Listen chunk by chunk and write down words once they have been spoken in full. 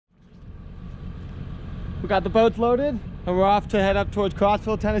We got the boats loaded and we're off to head up towards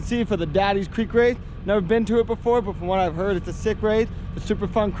Crossville, Tennessee for the Daddy's Creek race. Never been to it before, but from what I've heard, it's a sick race. It's a super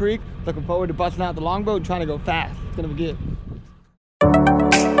fun creek. Looking forward to busting out the longboat and trying to go fast. It's gonna be good.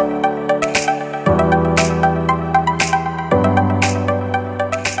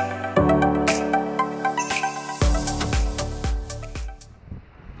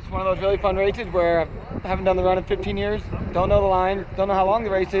 It's one of those really fun races where I haven't done the run in 15 years, don't know the line, don't know how long the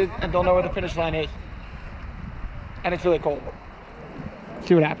race is, and don't know where the finish line is. And it's really cold.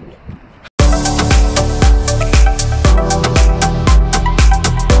 See what happens.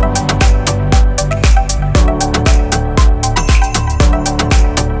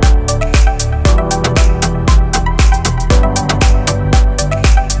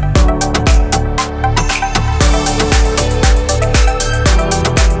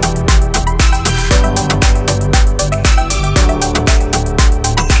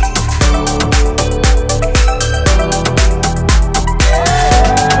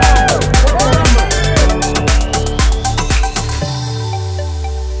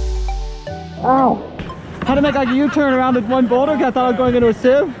 Had to make like a U-turn around this one boulder because I thought I was going into a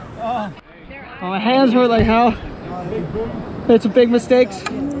sieve. Oh, my hands hurt like hell. Made some big mistakes,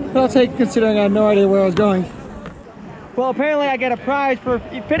 but I'll take it considering I had no idea where I was going. Well, apparently I get a prize for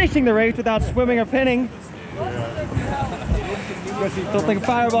finishing the race without swimming or pinning. Guess he's still thinking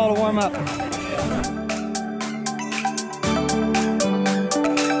fireball to warm up.